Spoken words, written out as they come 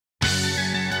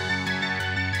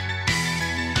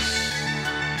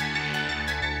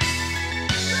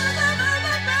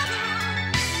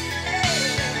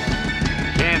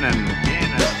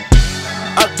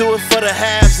for the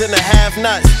haves and the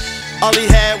have-nots. All he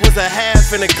had was a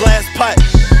half in a glass pot.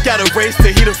 Got a race to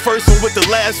he the first one with the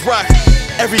last rock.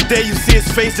 Every day you see his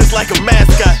face just like a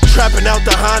mascot. Trapping out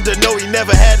the Honda, no he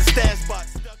never had a stash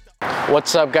box.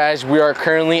 What's up guys, we are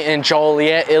currently in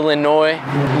Joliet, Illinois.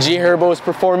 G Herbo is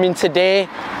performing today.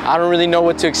 I don't really know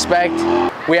what to expect.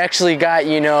 We actually got,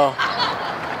 you know,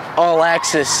 all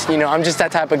access. You know, I'm just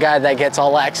that type of guy that gets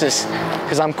all access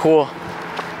because I'm cool.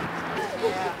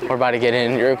 We're about to get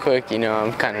in real quick. You know,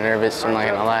 I'm kind of nervous, I'm not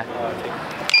gonna lie.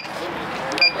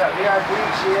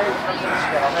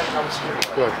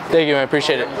 Thank you, man,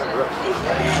 appreciate it. Look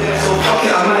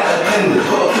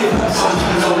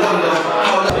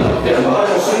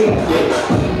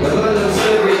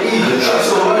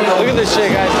at this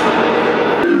shit, guys.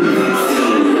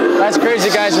 That's crazy,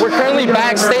 guys. We're currently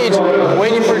backstage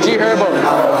waiting for G Herbo.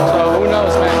 So who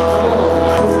knows, man?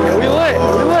 Yeah, we lit.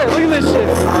 Look at this shit.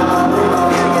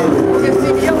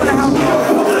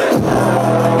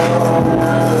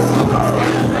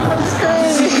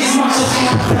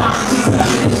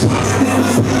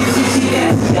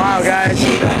 Wow, guys. I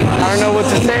don't know what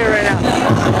to say right now.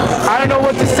 I don't know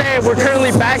what to say. We're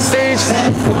currently backstage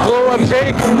with Glow Up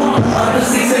Jake.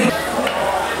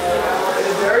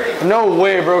 No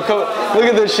way, bro. Come, look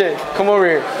at this shit. Come over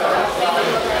here.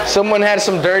 Someone had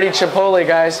some dirty Chipotle,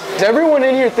 guys. Everyone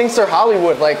in here thinks they're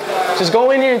Hollywood. Like, just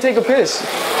go in here and take a piss.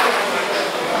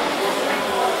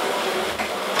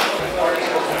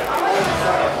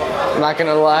 I'm not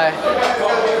gonna lie.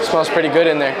 It smells pretty good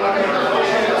in there.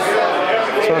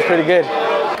 It smells pretty good.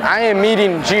 I am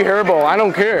meeting G Herbo. I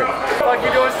don't care. What the fuck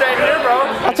you doing staying here, bro?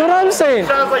 That's what I'm saying.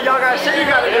 Sounds like y'all got shit you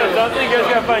gotta do. Sounds like you guys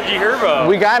gotta find G Herbo.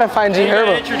 We gotta find G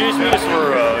Herbo. Introduce me to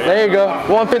Swervo. There you go.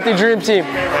 150 Dream Team.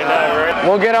 Right now, right?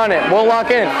 We'll get on it. We'll lock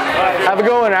in. Have a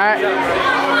good one, all right?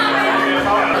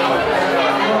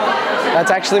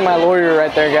 That's actually my lawyer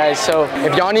right there, guys. So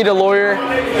if y'all need a lawyer,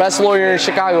 best lawyer in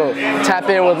Chicago, tap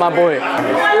in with my boy.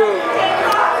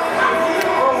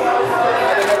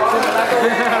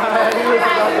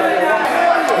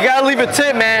 You gotta leave a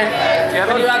tip, man.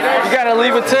 You gotta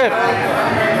leave a tip.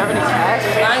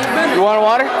 You want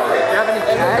water?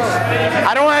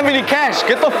 I don't have any cash.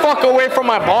 Get the fuck away from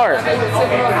my bar.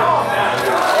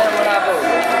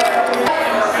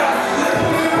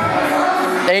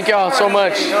 Thank y'all so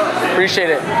much. Appreciate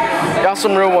it. Y'all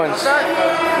some real ones.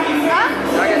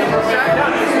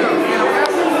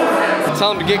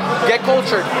 Tell them to get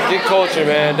cultured. Get cultured,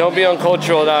 man. Don't be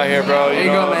uncultural out here, bro. There you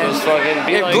go, man. Just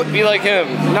fucking be like him.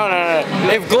 No.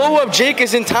 If Glow Up Jake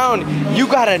is in town, you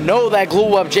gotta know that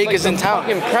Glow Up Jake is in town.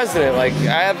 Fucking president. Like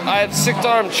I have sicked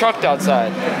arm trucked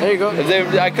outside. There you go.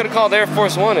 I could have called Air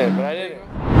Force One in, but I didn't.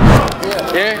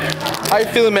 Yeah. How you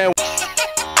feeling, man?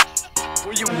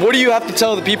 What do you have to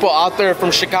tell the people out there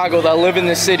from Chicago that live in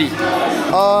this city?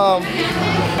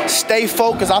 Stay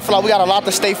focused. I feel like we got a lot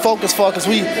to stay focused for because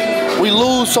we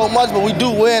lose so much, but we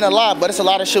do win a lot. But it's a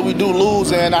lot of shit we do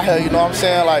lose in out here, you know what I'm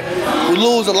saying? Like, we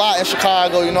lose a lot in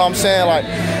Chicago, you know what I'm saying? Like,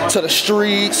 to the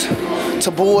streets,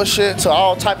 to bullshit, to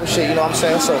all type of shit, you know what I'm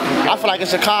saying? So I feel like in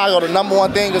Chicago, the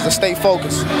 #1 thing is to stay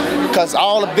focused. Because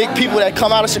all the big people that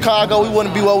come out of Chicago, we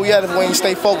wouldn't be where we at if we ain't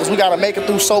stay focused. We gotta make it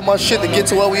through so much shit to get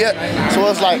to where we at. So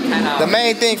it's like, the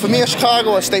main thing for me in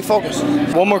Chicago is stay focused.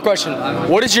 One more question.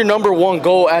 What is your #1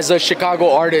 goal as a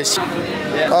Chicago artist?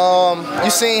 You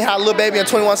seen how Lil Baby and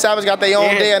 21 Savage got their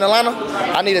own day in Atlanta?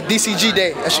 I need a DCG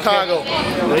day in Chicago.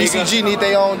 DCG need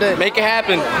their own day. Make it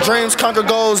happen. Dreams conquer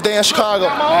goals day in Chicago.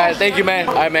 All right, thank you, man.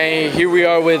 All right, man, here we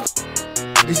are with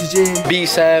DCG.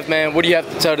 B-Sav, man. What do you have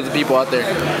to tell to the people out there?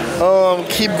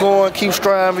 Keep going, keep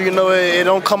striving, you know, it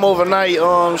don't come overnight,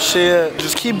 shit.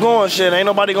 Just keep going, shit. Ain't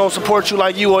nobody gonna support you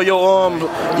like you or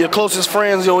your closest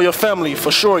friends or your family,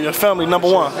 for sure, your family,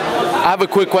 #1. I have a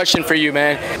quick question for you,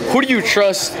 man. Who do you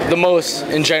trust the most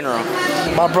in general?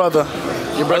 My brother.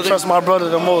 Your brother? I trust my brother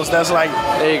the most. That's like,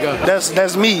 there you go.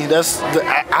 That's me.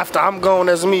 After I'm gone,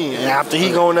 that's me. And after he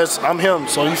gone, I'm him.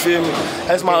 So you feel me?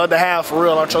 That's my other half, for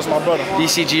real. I trust my brother.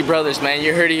 DCG brothers, man.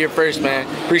 You heard it here first, man.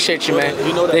 Appreciate you, man.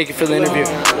 You know that. Thank you for the interview.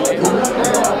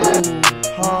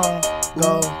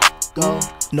 Go.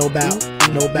 No bout.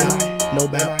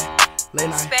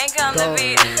 Spank on the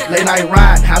beat. Late night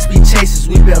ride, high speed chases.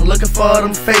 We been looking for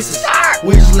them faces.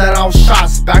 We just let off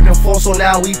shots back and forth, so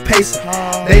now we pacing.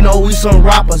 They know we some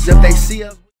rappers if they see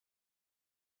us.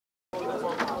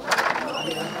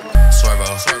 Swervo.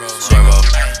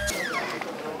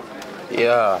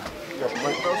 Yeah. Shit.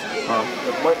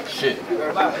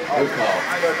 Good call.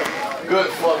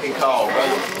 Good fucking call,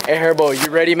 brother. Hey Herbo,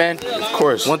 you ready, man? Of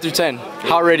course. 1 through 10.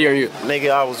 How ready are you? Nigga,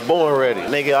 I was born ready.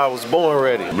 Nigga, I was born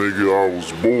ready. Nigga, I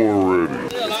was born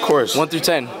ready. Of course. 1 through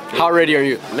 10. How ready are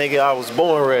you? Nigga, I was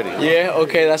born ready. Yeah,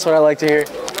 okay, that's what I like to hear.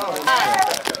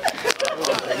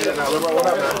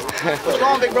 What's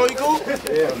wrong, big bro? You cool?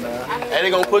 Yeah, man. And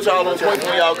they gonna put y'all on points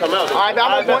when y'all come out. All right,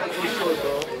 I'm on point.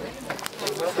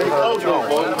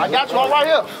 I got you all right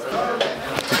here.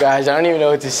 Guys, I don't even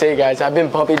know what to say, guys. I've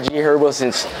been pumping G Herbo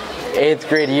since 8th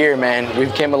grade year, man.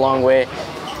 We've came a long way.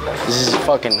 This is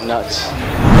fucking nuts.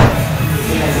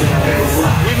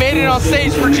 We made it on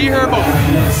stage for G Herbo.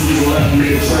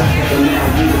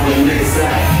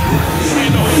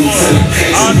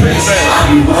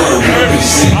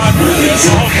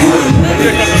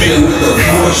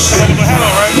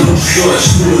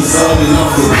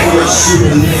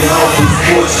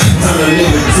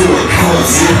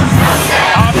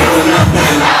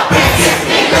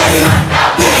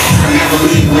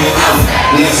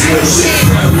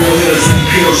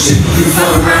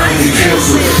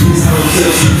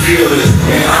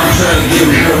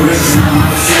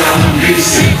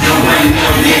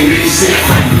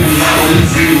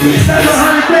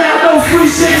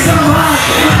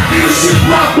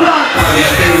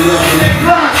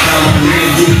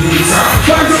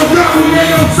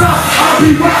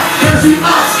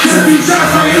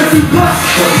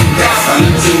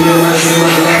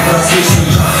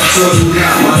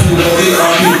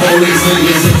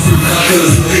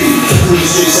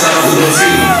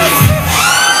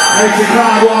 Hey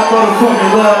Chicago, I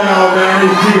motherfucking love y'all, man.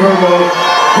 It's G Herbo.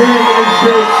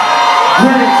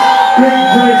 Big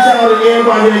drinks out to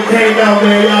everybody that came out,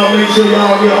 man. Y'all make sure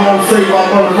y'all get home safe. I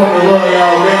motherfucking love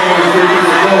y'all, man.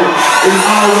 It's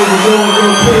always a go.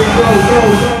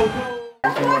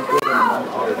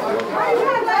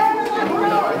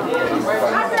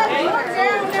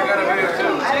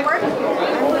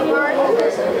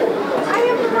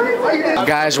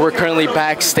 Guys, we're currently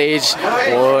backstage.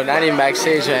 Well, not even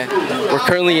backstage, man. We're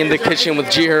currently in the kitchen with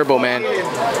G Herbo, man.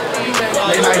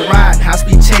 Late night ride, high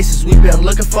speed chases. We been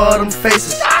looking for them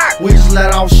faces. We just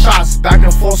let off shots back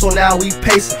and forth, so now we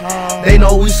pacing. They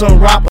know we some rappers.